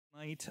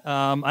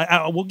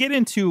We'll get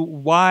into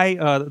why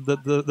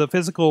the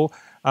physical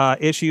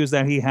issues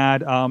that he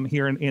had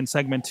here in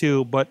segment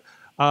 2, but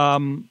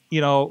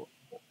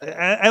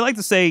I like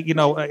to say,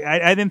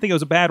 I didn't think it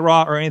was a bad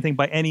Raw or anything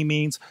by any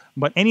means,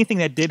 but anything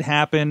that did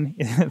happen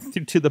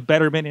to the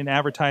betterment in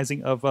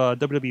advertising of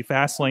WWE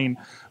Fastlane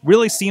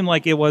really seemed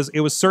like it was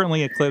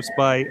certainly eclipsed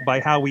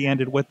by how we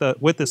ended with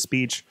the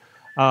speech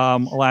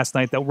last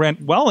night that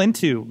went well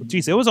into,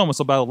 geez, it was almost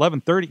about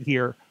 11:30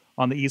 here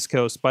on the East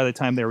Coast by the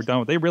time they were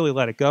done. They really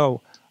let it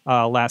go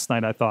last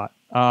night, I thought,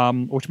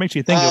 which makes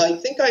you think. I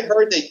think I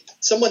heard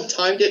someone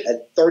timed it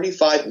at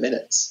 35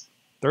 minutes.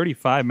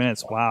 35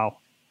 minutes, wow.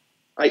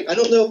 I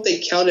don't know if they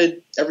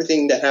counted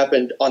everything that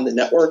happened on the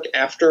network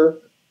after.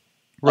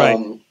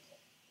 Right.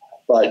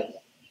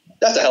 But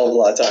that's a hell of a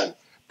lot of time.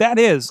 That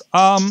is.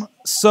 But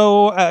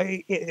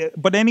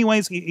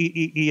anyways,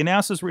 he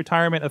announced his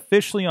retirement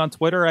officially on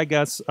Twitter, I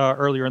guess,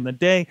 earlier in the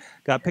day.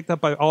 Got picked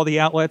up by all the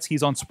outlets.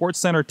 He's on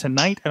SportsCenter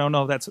tonight. I don't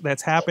know if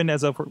that's happened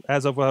as of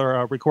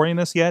recording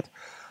this yet.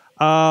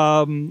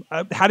 How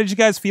did you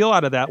guys feel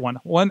out of that one?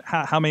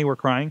 How many were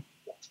crying?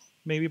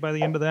 Maybe by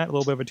the end of that, a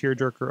little bit of a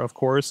tearjerker, of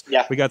course.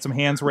 Yeah. We got some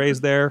hands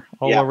raised there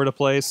all over the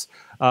place.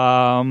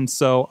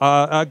 Garza,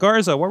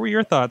 what were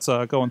your thoughts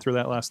going through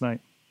that last night?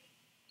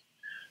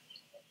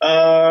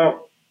 I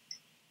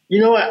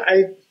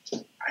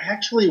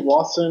actually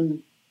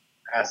wasn't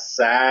as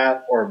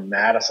sad or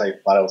mad as I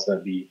thought I was going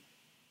to be.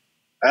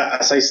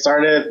 As I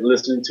started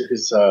listening to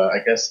his,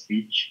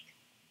 speech,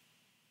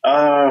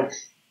 there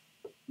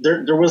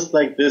was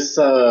like this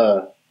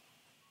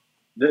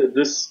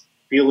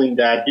feeling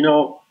that,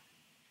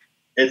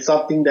 it's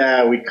something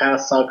that we kind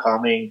of saw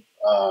coming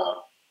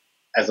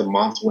as the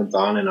months went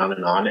on,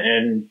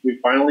 and we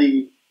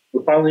finally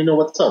know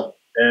what's up.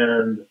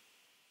 And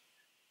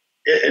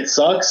it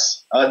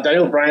sucks.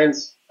 Daniel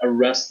Bryan's a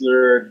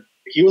wrestler.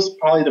 He was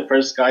probably the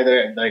first guy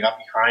that I got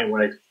behind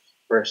when I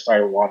first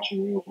started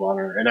watching Ring of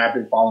Honor, and I've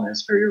been following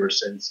his career ever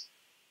since.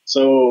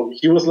 So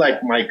he was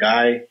like my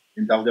guy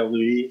in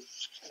WWE.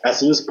 As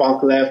soon as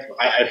Punk left,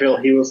 I feel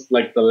he was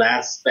like the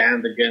last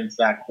stand against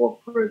that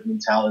corporate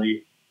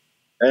mentality.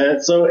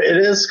 And so it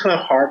is kind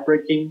of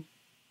heartbreaking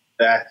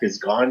that he's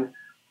gone.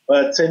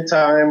 But at the same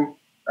time,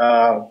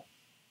 I'm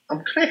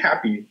kind of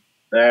happy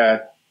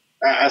that,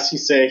 as you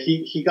say,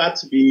 he got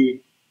to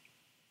be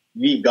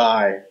the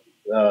guy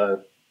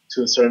to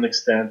a certain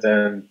extent.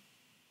 And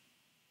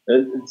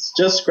it's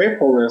just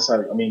gratefulness.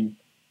 I mean,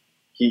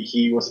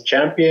 he was a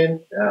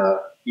champion.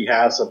 He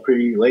has a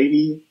pretty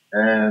lady,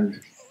 and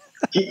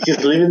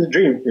he's living the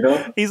dream,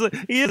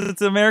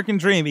 It's an American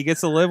dream. He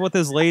gets to live with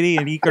his lady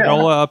and eat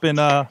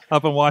granola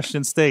up in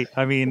Washington State.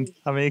 I mean,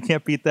 you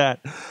can't beat that.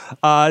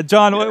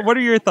 John, what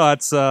are your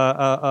thoughts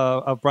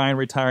of Bryan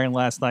retiring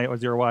last night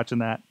as you were watching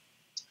that?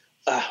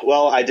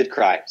 Well, I did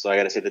cry, so I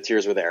got to say the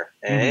tears were there.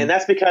 And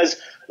that's because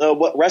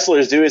what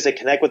wrestlers do is they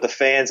connect with the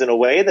fans in a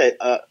way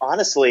that,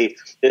 honestly,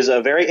 is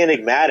very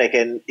enigmatic.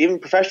 And even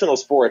professional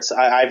sports,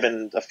 I've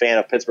been a fan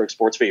of Pittsburgh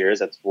sports for years.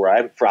 That's where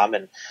I'm from.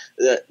 And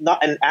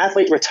not an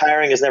athlete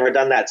retiring has never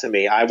done that to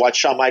me. I watched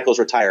Shawn Michaels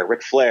retire,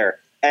 Ric Flair,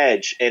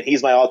 Edge, and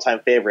he's my all-time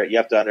favorite. You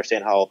have to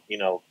understand how,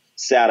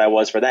 sad I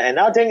was for that. And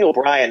now Daniel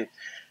Bryan,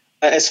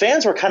 as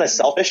fans, were kind of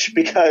selfish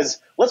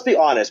because, let's be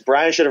honest,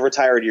 Bryan should have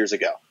retired years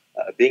ago.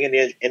 Being in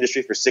the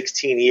industry for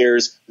 16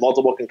 years,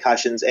 multiple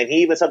concussions, and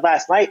he even said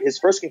last night his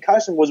first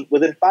concussion was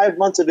within 5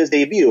 months of his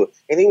debut,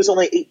 and he was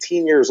only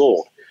 18 years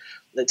old.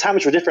 The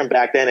times were different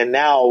back then, and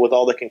now with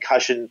all the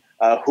concussion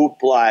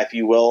hoopla, if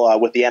you will,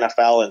 with the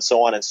NFL and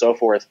so on and so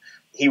forth,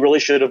 he really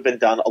should have been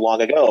done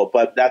long ago,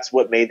 but that's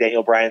what made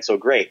Daniel Bryan so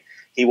great.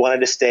 He wanted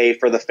to stay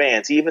for the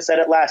fans. He even said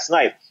it last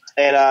night.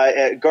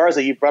 And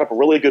Garza, you brought up a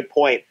really good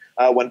point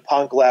when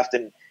Punk left,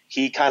 and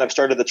he kind of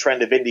started the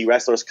trend of indie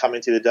wrestlers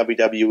coming to the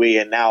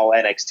WWE and now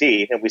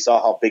NXT, and we saw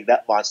how big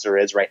that monster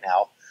is right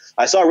now.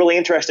 I saw a really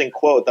interesting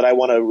quote that I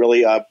want to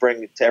really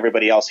bring to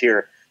everybody else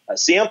here.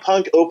 CM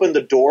Punk opened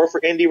the door for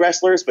indie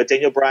wrestlers, but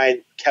Daniel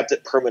Bryan kept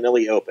it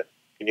permanently open.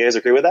 Can you guys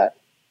agree with that?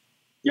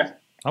 Yeah.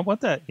 I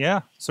want that.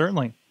 Yeah,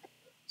 certainly.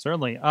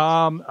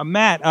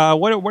 Matt,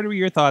 what were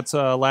your thoughts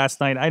last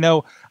night? I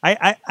know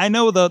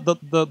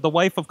the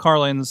wife of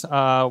Carlin's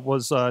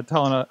was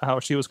telling how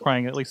she was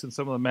crying, at least in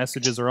some of the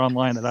messages or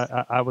online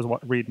that I was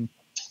reading.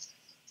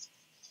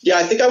 Yeah,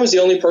 I think I was the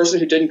only person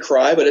who didn't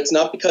cry, but it's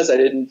not because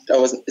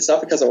it's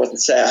not because I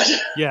wasn't sad.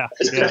 Yeah.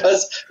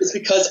 It's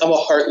because I'm a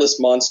heartless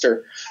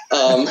monster.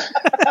 Well,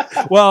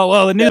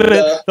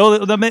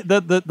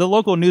 the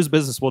local news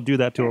business will do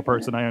that to a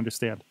person. I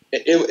understand.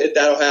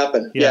 That'll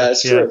happen. Yeah,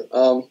 it's true.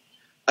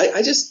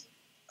 I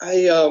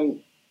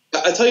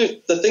tell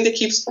you, the thing that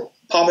keeps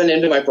popping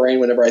into my brain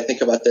whenever I think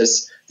about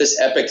this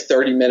epic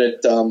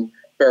 30-minute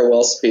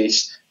farewell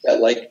speech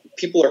that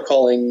people are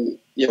calling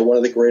one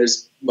of the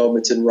greatest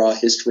moments in Raw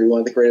history, one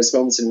of the greatest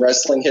moments in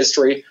wrestling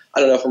history. I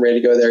don't know if I'm ready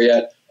to go there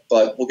yet,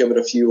 but we'll give it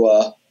a few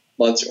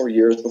months or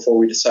years before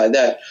we decide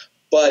that.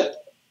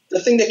 But the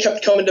thing that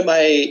kept coming to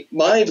my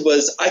mind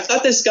was I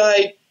thought this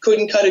guy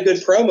couldn't cut a good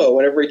promo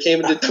whenever he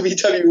came into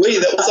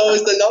WWE. That was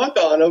always the knock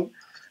on him.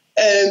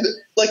 And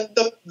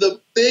the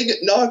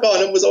talk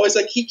on him was always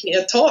like, he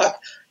can't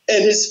talk.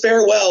 And his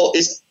farewell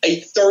is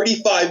a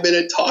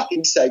 35-minute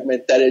talking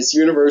segment that is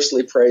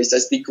universally praised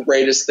as the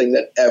greatest thing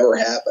that ever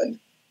happened.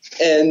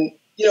 And,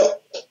 you know,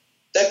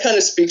 that kind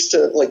of speaks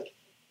to, like,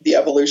 the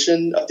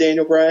evolution of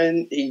Daniel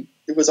Bryan. He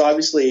was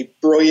obviously a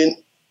brilliant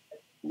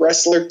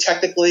wrestler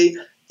technically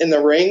in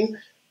the ring,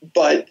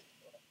 but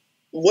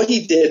what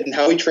he did and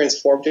how he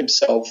transformed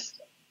himself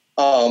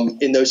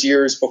in those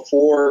years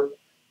before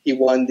he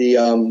won the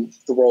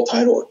world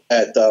title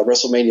at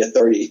WrestleMania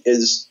 30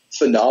 is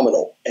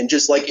phenomenal. And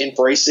just like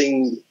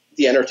embracing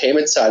the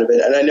entertainment side of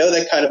it. And I know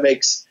that kind of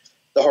makes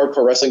the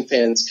hardcore wrestling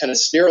fans kind of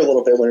sneer a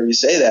little bit whenever you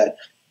say that,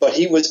 but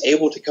he was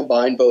able to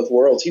combine both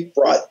worlds. He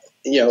brought,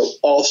 you know,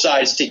 all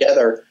sides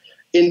together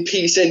in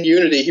peace and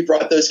unity. He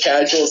brought those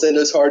casuals and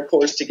those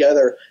hardcores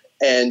together.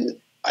 And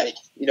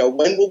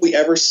when will we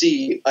ever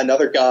see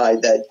another guy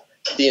that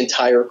the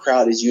entire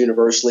crowd is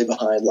universally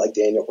behind like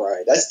Daniel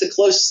Bryan? That's the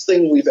closest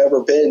thing we've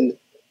ever been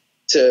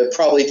to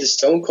probably to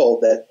Stone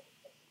Cold that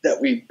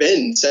we've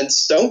been since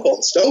Stone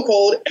Cold. Stone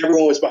Cold,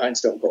 everyone was behind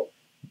Stone Cold.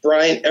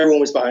 Bryan,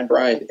 everyone was behind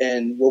Bryan.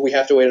 And will we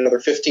have to wait another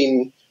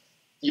 15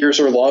 years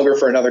or longer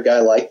for another guy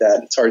like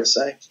that? It's hard to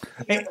say.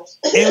 And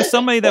it was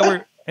somebody that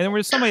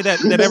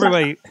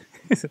everybody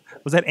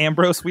was that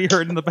Ambrose we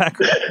heard in the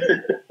background.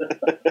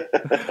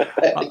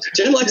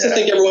 Jim likes to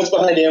think everyone's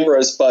behind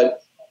Ambrose,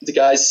 but the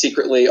guys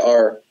secretly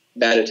are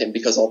mad at him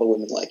because all the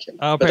women like him.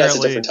 But that's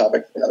a different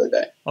topic for another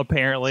day.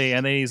 Apparently,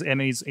 and he's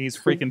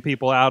freaking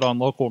people out on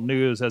local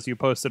news, as you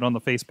posted on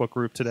the Facebook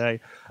group today.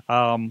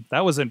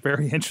 That was a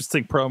very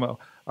interesting promo,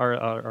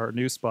 our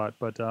news spot.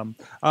 But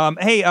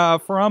hey,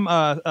 from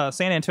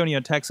San Antonio,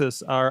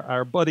 Texas,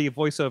 our buddy,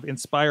 voice of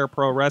Inspire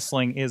Pro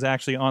Wrestling, is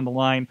actually on the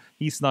line.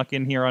 He snuck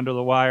in here under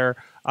the wire.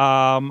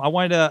 I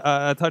wanted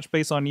to touch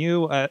base on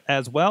you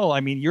as well.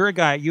 I mean, you're a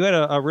guy. You had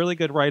a really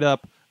good write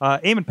up.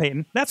 Eamon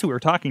Payton, that's who we were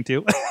talking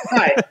to.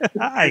 Hi.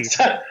 Hi.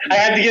 I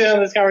had to get in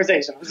on this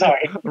conversation. I'm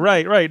sorry.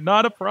 Right,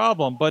 not a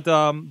problem. But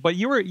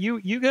you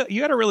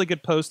had a really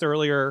good post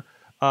earlier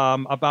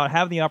about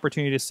having the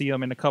opportunity to see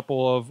him in a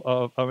couple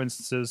of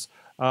instances.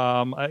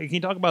 Can you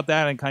talk about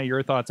that and kind of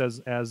your thoughts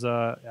as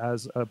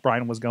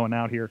Bryan was going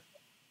out here?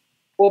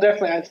 Well,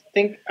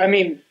 definitely. I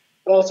mean,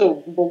 also,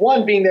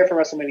 one, being there for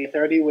WrestleMania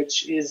 30,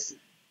 which is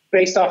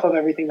based off of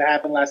everything that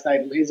happened last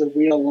night, is a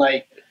real,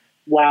 like,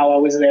 wow, I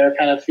was there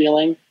kind of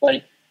feeling,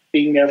 like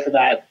being there for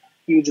that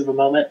huge of a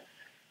moment.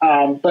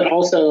 But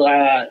also,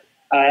 I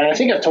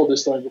think I've told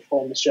this story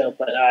before on the show,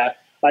 but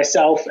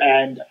myself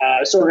and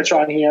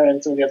Sorgatron here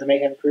and some of the other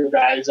Mayhem crew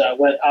guys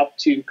went up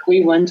to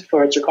Cleveland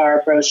for a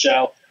Chikara Pro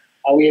show.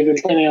 We had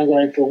been planning on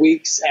going for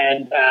weeks,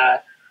 and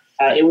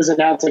it was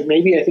announced, like,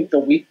 maybe I think the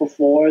week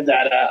before,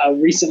 that a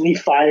recently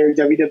fired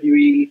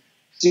WWE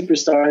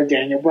superstar,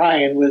 Daniel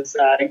Bryan, was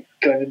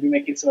going to be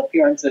making some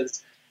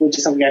appearances, which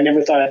is something I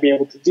never thought I'd be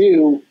able to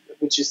do,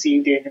 which is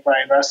seeing Daniel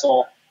Bryan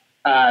wrestle,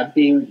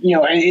 being,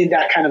 in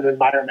that kind of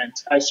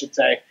environment, I should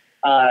say.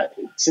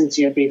 Since,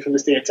 being from the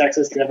state of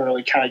Texas, they never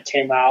really kind of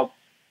came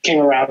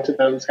around to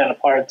those kind of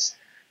parts.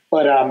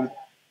 But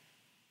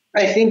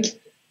I think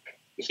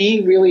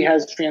he really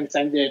has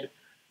transcended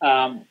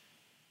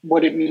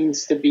what it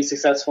means to be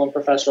successful in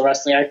professional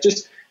wrestling.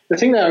 The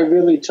thing that I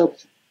really took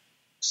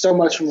so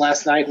much from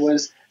last night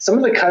was some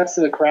of the cuts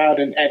to the crowd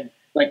and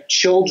like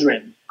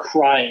children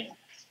crying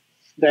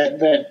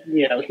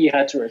that he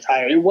had to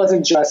retire. It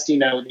wasn't just,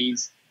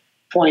 these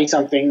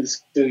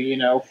 20-somethings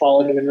who,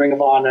 followed him in Ring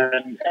of Honor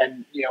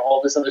and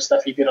all this other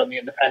stuff he did on the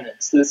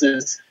independents. This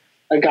is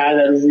a guy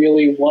that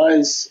really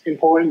was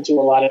important to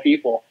a lot of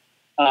people.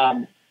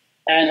 And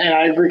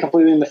I agree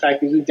completely in the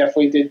fact that he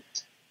definitely did,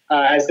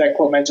 as that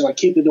quote mentioned, like,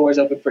 keep the doors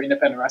open for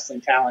independent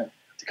wrestling talent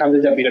to come to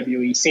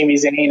WWE. Sami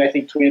Zayn, I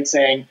think, tweeted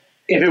saying,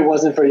 if it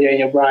wasn't for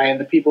Daniel Bryan,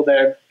 the people that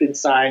have been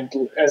signed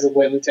as of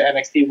lately to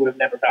NXT would have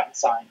never gotten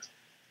signed.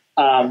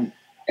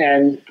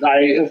 And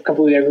I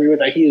completely agree with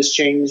that. He has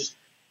changed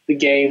the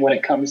game when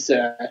it comes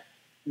to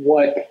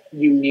what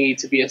you need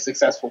to be a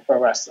successful pro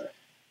wrestler.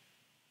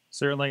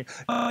 Certainly.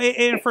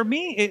 And for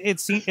me, it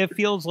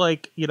feels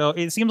like,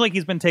 it seems like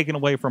he's been taken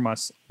away from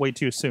us way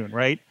too soon,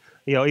 right?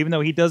 Even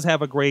though he does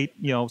have a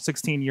great,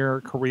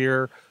 16-year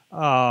career,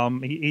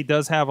 he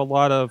does have a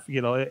lot of,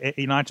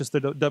 not just the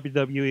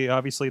WWE.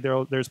 Obviously,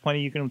 there's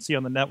plenty you can see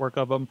on the network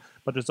of them,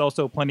 but there's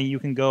also plenty you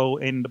can go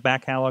in the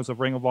back catalogs of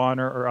Ring of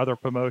Honor or other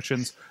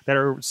promotions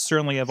that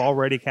certainly have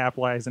already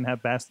capitalized and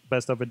have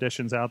best of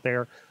editions out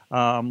there,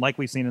 like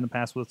we've seen in the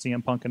past with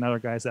CM Punk and other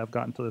guys that have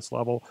gotten to this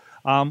level.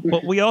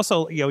 But we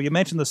also, you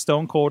mentioned the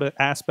Stone Cold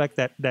aspect,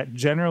 that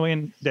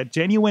genuine,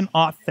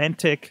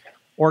 authentic,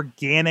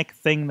 organic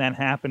thing that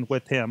happened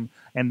with him,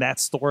 and that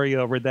story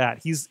over that.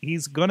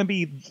 He's going to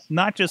be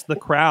not just the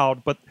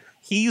crowd, but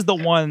he's the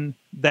one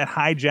that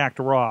hijacked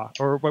Raw,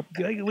 or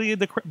via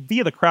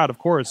the crowd, of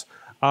course,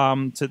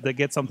 to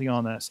get something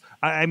on this.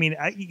 I mean,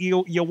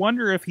 you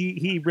wonder if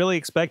he really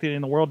expected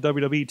in the world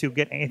WWE to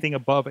get anything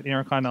above an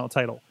Intercontinental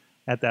title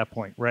at that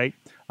point, right?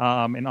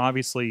 And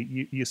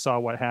obviously, you saw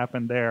what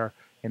happened there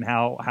and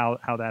how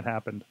that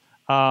happened.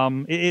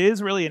 it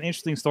is really an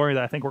interesting story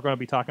that I think we're going to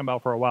be talking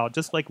about for a while,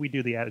 just like we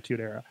do the Attitude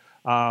Era.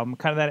 Kind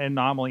of that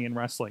anomaly in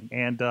wrestling,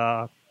 and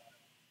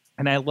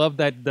I love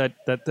that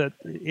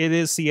it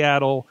is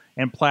Seattle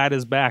and Platt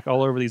is back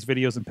all over these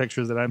videos and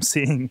pictures that I'm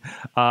seeing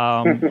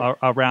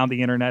around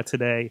the internet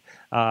today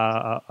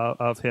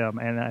of him,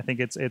 and I think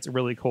it's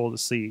really cool to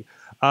see.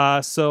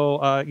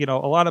 So you know,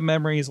 a lot of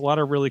memories, a lot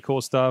of really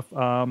cool stuff,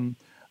 and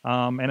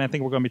I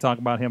think we're going to be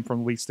talking about him for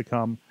weeks to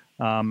come.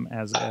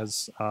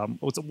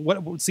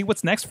 See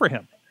what's next for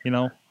him. You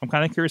know, I'm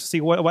kind of curious to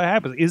see what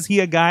happens. Is he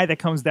a guy that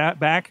comes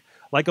back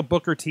like a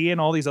Booker T and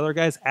all these other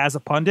guys as a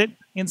pundit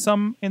in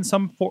some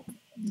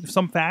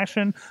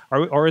fashion,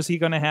 or is he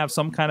going to have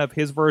some kind of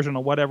his version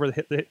of whatever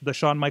the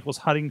Shawn Michaels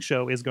hunting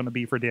show is going to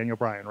be for Daniel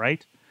Bryan,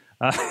 right?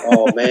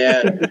 Oh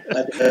man,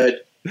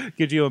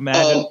 could you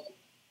imagine?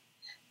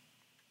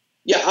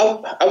 Yeah,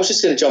 I was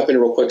just going to jump in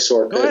real quick,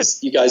 Sorg,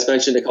 because you guys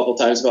mentioned a couple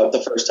times about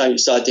the first time you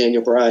saw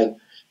Daniel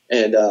Bryan.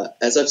 And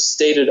as I've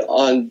stated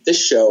on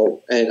this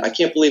show, and I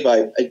can't believe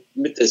I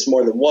admit this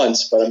more than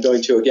once, but I'm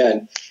going to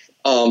again,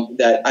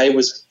 that I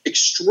was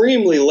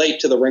extremely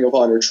late to the Ring of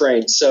Honor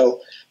train.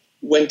 So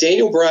when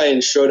Daniel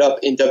Bryan showed up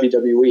in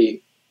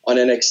WWE on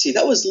NXT,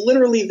 that was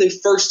literally the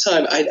first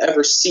time I'd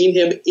ever seen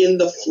him in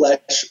the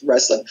flesh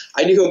wrestling.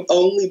 I knew him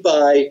only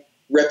by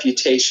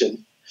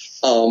reputation.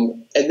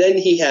 And then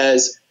he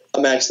has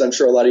a match that I'm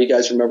sure a lot of you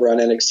guys remember on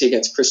NXT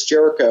against Chris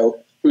Jericho,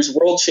 who's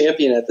world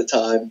champion at the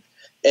time.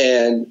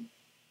 And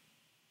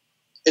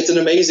it's an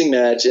amazing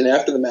match. And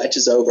after the match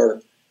is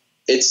over,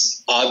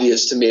 it's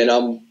obvious to me, and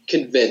I'm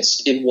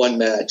convinced in one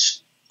match,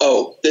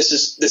 oh,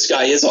 this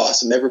guy is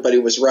awesome. Everybody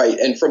was right.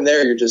 And from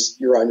there,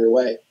 you're on your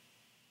way.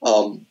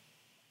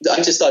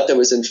 I just thought that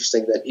was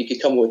interesting that he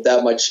could come with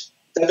that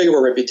big of a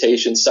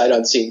reputation, sight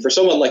unseen for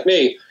someone like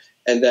me,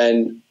 and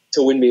then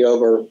to win me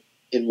over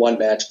in one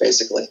match,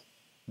 basically.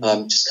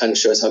 Just kind of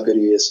shows how good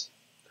he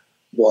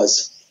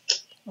was.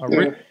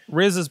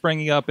 Riz is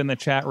bringing up in the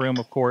chat room,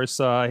 of course.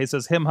 He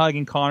says him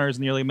hugging Connors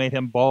nearly made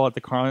him bawl at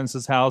the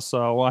Carlins' house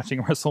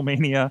watching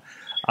WrestleMania.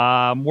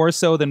 More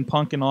so than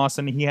Punk and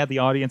Austin, he had the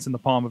audience in the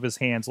palm of his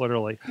hands,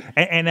 literally.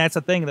 And that's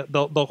the thing, that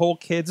the whole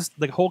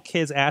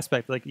kids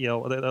aspect, like, you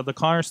know, the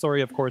Connor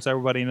story, of course,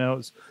 everybody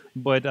knows.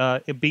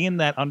 But being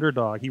that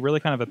underdog, he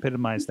really kind of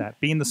epitomized that.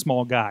 Being the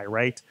small guy,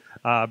 right?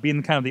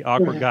 Being kind of the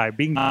awkward guy,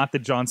 being not the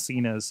John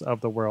Cena's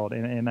of the world.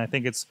 And I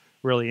think it's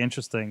really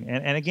interesting.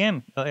 And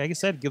again, like I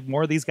said, give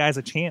more of these guys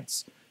a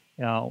chance.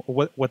 You know,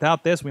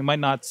 without this, we might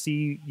not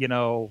see, you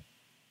know,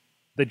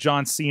 the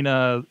John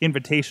Cena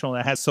Invitational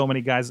that has so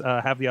many guys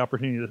have the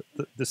opportunity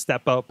to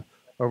step up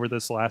over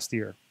this last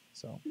year.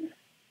 So,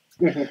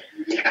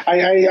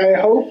 I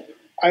hope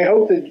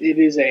that it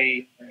is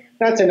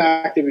not to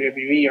knock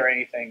WWE or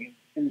anything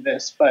in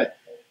this, but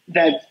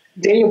that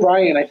Daniel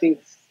Bryan, I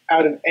think,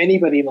 out of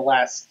anybody in the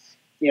last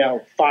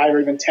 5 or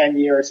even 10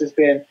 years, has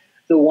been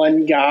the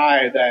one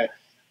guy that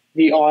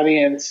the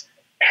audience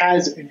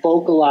has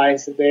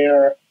vocalized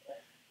their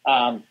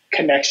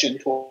connection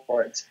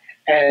towards,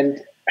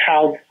 and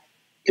how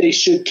they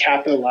should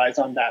capitalize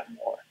on that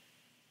more.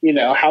 You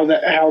know,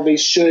 how they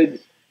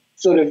should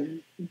sort of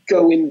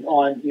go in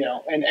on,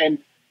 and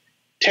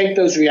take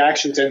those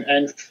reactions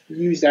and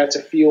use that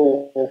to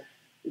fuel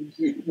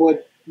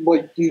what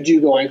you do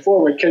going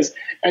forward. Because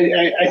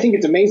I think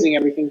it's amazing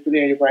everything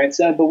Daniel Bryan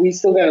said, but we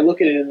still got to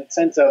look at it in the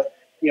sense of,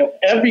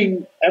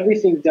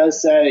 everything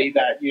does say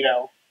that,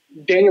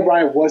 Daniel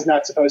Bryan was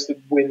not supposed to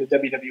win the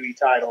WWE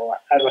title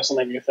at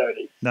WrestleMania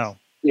 30. No.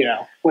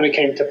 When it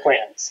came to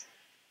plans.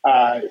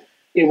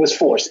 It was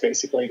forced,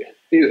 basically.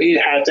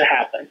 It had to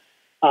happen.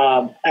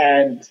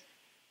 And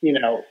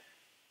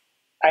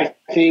I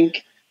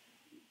think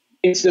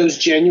it's those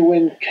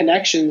genuine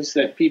connections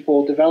that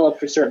people develop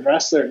for certain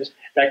wrestlers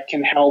that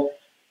can help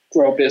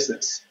grow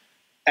business.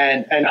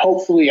 And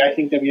hopefully, I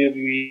think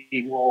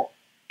WWE will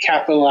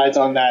capitalize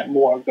on that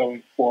more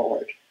going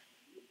forward.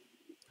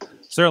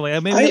 Certainly. I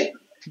mean,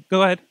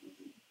 go ahead.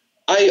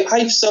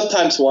 I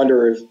sometimes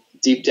wonder if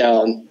deep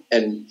down,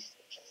 and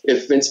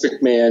if Vince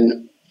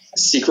McMahon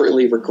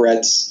secretly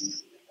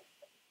regrets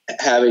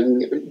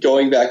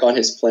going back on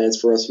his plans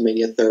for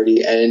WrestleMania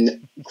 30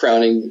 and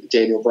crowning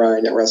Daniel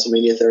Bryan at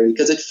WrestleMania 30,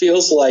 because it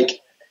feels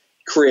like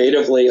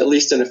creatively, at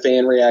least in a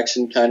fan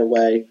reaction kind of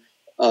way,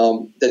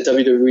 that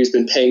WWE has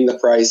been paying the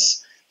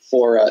price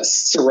for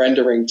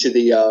surrendering to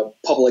the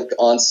public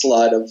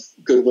onslaught of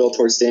goodwill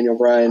towards Daniel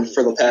Bryan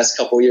for the past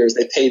couple of years.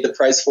 They paid the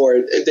price for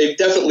it. They've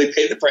definitely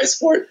paid the price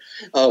for it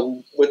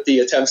with the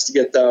attempts to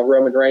get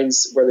Roman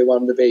Reigns where they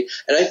want him to be.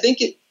 And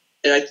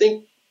I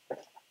think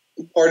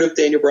part of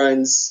Daniel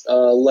Bryan's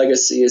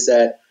legacy is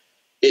that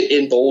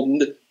it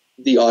emboldened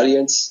the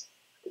audience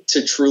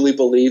to truly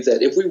believe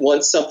that if we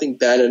want something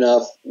bad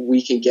enough,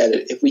 we can get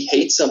it. If we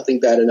hate something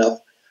bad enough,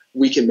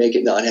 we can make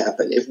it not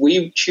happen. If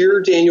we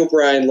cheer Daniel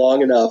Bryan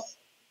long enough,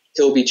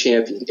 he'll be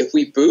champion. If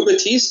we boo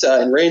Batista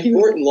and Randy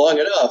Orton long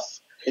enough,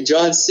 and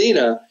John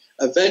Cena,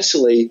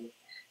 eventually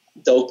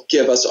they'll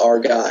give us our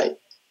guy.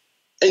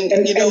 But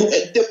at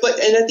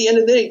the end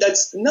of the day,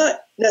 that's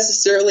not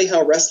necessarily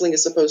how wrestling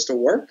is supposed to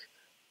work.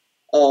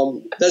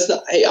 That's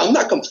not. Hey, I'm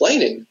not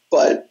complaining,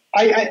 but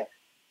I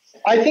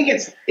think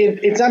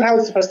it's not how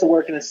it's supposed to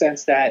work in the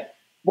sense that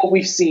what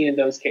we've seen in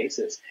those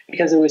cases,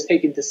 because it was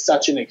taken to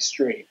such an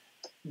extreme.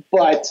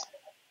 But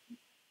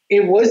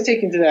it was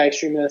taken to that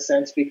extreme in a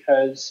sense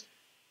because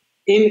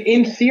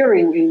in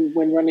theory,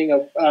 when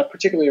running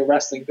particularly a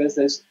wrestling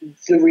business,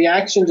 the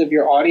reactions of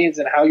your audience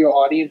and how your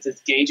audience is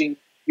gauging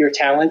your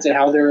talents and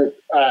how they're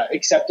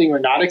accepting or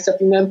not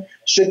accepting them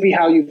should be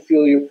how you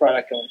feel your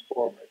product going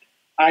forward.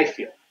 I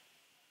feel.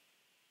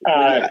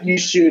 You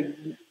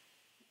should.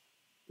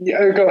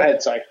 Go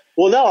ahead, sorry.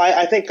 Well, no,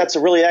 I think that's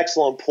a really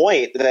excellent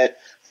point. That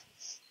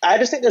I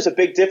just think there's a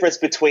big difference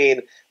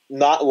between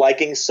not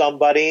liking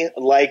somebody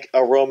like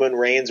a Roman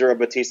Reigns or a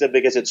Batista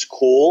because it's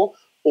cool,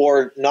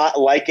 or not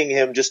liking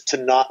him just to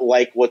not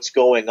like what's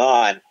going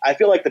on. I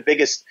feel like the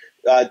biggest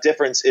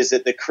difference is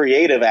that the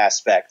creative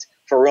aspect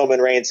for Roman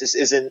Reigns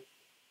isn't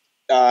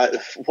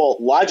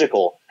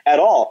logical at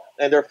all,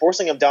 and they're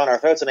forcing him down our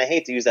throats. And I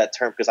hate to use that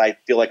term because I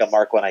feel like a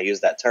mark when I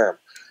use that term.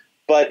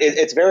 But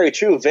it's very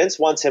true. Vince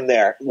wants him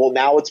there. Well,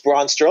 now it's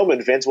Braun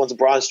Strowman. Vince wants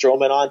Braun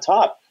Strowman on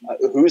top.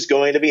 Who's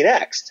going to be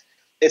next?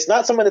 It's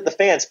not someone that the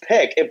fans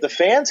pick. If the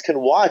fans can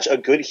watch a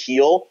good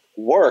heel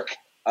work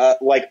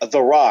like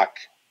The Rock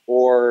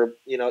or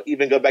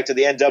even go back to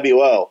the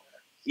NWO,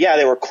 yeah,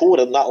 they were cool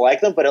to not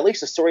like them, but at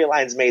least the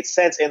storylines made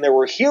sense and there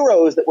were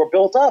heroes that were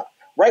built up.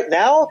 Right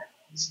now,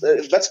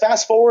 let's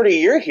fast forward a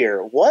year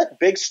here. What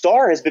big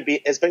star has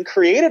been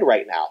created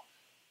right now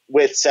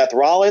with Seth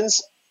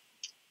Rollins?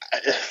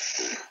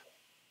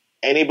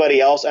 Anybody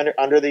else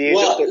under the age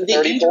of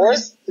 34?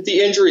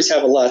 The injuries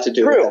have a lot to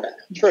do with that.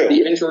 True.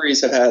 The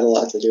injuries have had a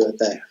lot to do with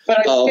that.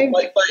 But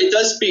it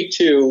does speak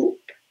to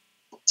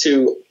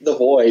the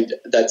void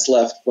that's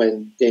left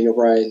when Daniel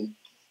Bryan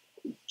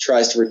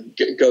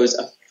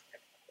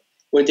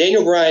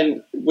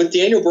with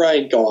Daniel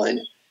Bryan gone,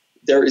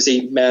 there is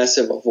a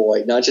massive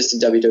void, not just in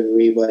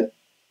WWE, but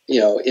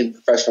in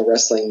professional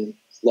wrestling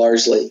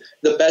largely.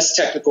 The best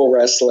technical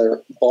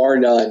wrestler, bar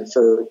none,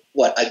 for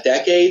a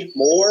decade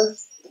more,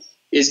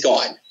 is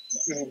gone.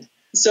 Mm-hmm.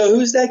 So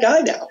who's that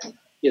guy now?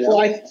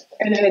 Well,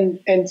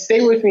 and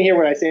stay with me here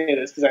when I say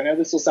this because I know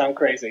this will sound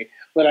crazy,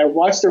 but I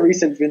watched a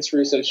recent Vince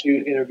Russo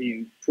shoot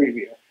interview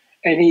preview,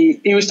 and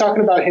he was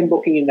talking about him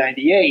booking in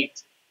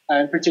 '98,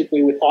 and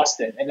particularly with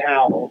Austin, and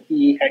how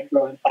he had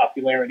grown in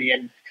popularity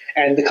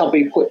and the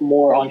company put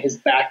more on his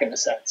back in a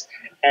sense.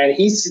 And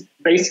he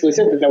basically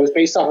said that was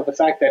based off of the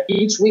fact that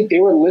each week they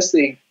were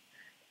listening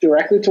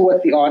directly to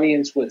what the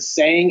audience was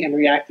saying and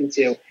reacting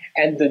to,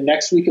 and the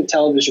next week of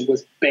television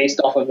was based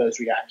off of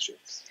those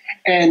reactions.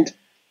 And,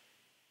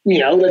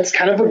 that's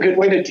kind of a good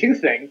way to do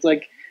things.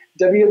 Like,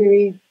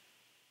 WWE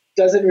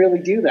doesn't really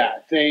do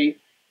that. They,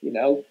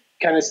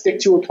 kind of stick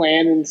to a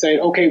plan and say,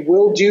 okay,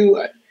 we'll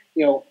do,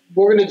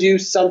 we're going to do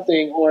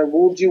something, or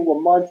we'll do a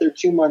month or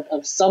 2 months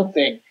of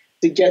something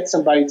to get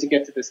somebody to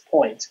get to this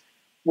point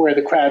where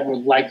the crowd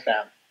would like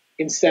them,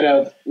 instead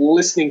of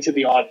listening to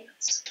the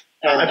audience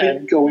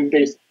and going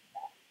based.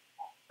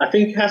 I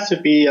think it has to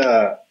be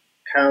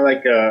kind of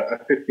like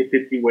a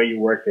 50-50 way you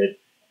work it.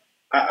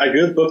 A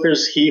good booker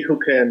is he or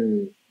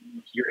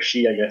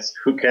she, I guess,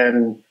 who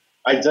can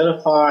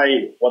identify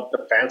what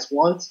the fans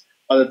want,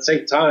 but at the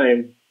same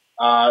time,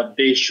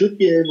 they should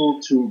be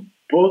able to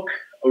book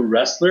a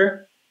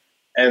wrestler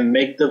and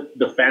make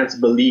the fans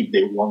believe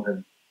they want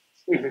him.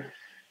 Mm-hmm.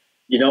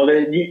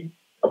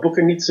 A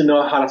booker needs to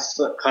know how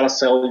to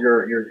sell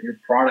your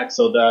product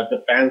so that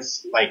the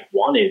fans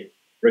want it,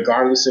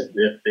 regardless if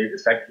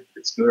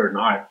it's good or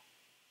not.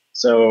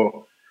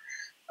 So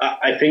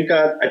I think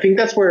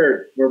that's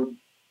where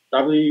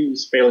WWE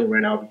is failing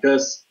right now,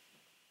 because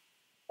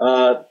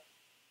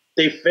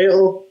they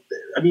fail.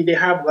 I mean, they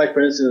have,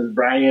 for instance,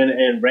 Bryan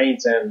and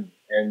Reigns, and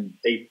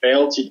they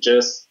fail to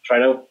just try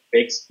to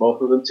fix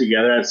both of them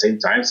together at the same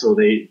time. So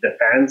the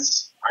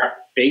fans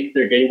think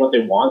they're getting what they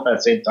want, but at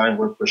the same time,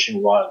 we're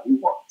pushing what we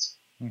want.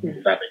 Mm-hmm.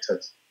 If that makes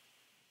sense.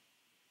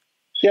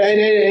 Yeah,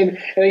 and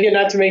again,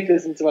 not to make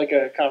this into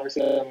a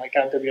conversation on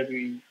how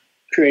WWE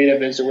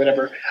creative is or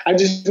whatever. I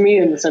just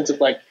mean in the sense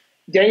of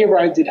Daniel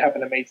Bryan did have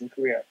an amazing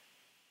career,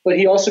 but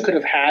he also could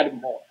have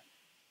had more.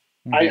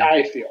 Mm-hmm.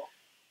 I feel,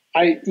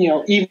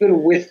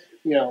 even with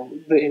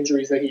the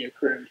injuries that he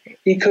accrued,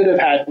 he could have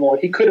had more.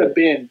 He could have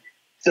been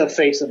the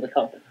face of the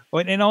company.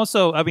 And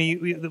also, I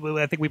mean,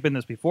 I think we've been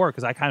this before,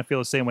 because I kind of feel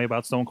the same way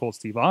about Stone Cold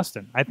Steve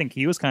Austin. I think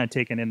he was kind of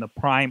taken in the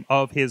prime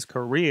of his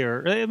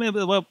career,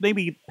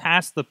 maybe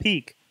past the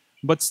peak,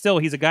 but still,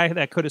 he's a guy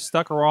that could have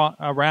stuck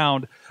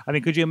around. I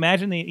mean, could you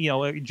imagine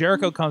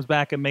Jericho comes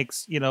back and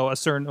makes a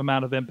certain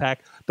amount of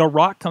impact. The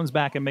Rock comes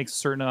back and makes a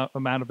certain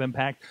amount of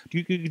impact.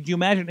 Could you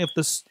imagine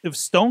if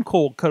Stone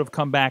Cold could have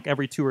come back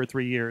every 2 or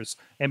 3 years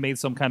and made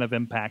some kind of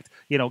impact?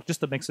 just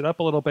to mix it up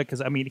a little bit,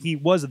 because I mean, he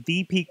was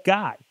the peak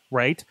guy.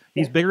 Right,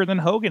 he's bigger than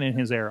Hogan in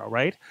his era,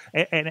 right?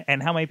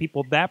 And how many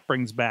people that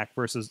brings back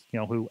versus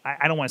who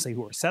I don't want to say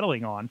who are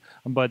settling on,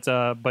 but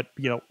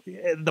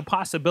the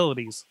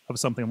possibilities of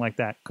something like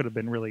that could have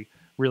been really,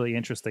 really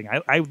interesting.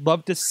 I'd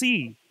love to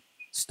see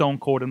Stone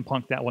Cold and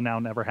Punk, that will now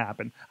never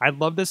happen. I'd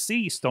love to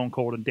see Stone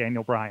Cold and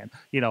Daniel Bryan,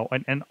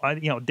 and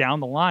down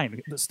the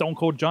line, the Stone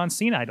Cold John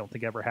Cena, I don't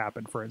think ever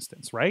happened, for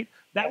instance, right?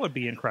 That would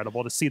be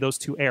incredible to see those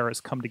two eras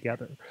come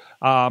together.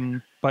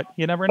 But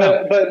you never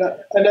know.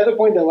 But another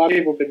point that a lot of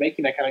people have been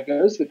making that kind of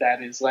goes with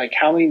that is like,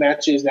 how many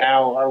matches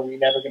now are we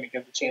never going to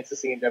get the chance to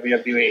see in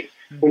WWE?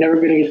 We're never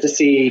going to get to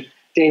see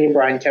Daniel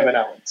Bryan, Kevin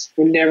Owens.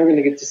 We're never going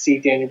to get to see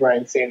Daniel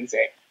Bryan, Sami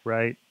Zayn.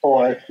 Right.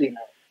 Or,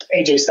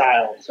 AJ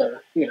Styles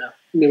or,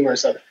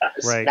 numerous other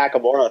guys. Right.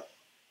 Nakamura.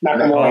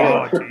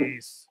 Oh,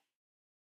 jeez.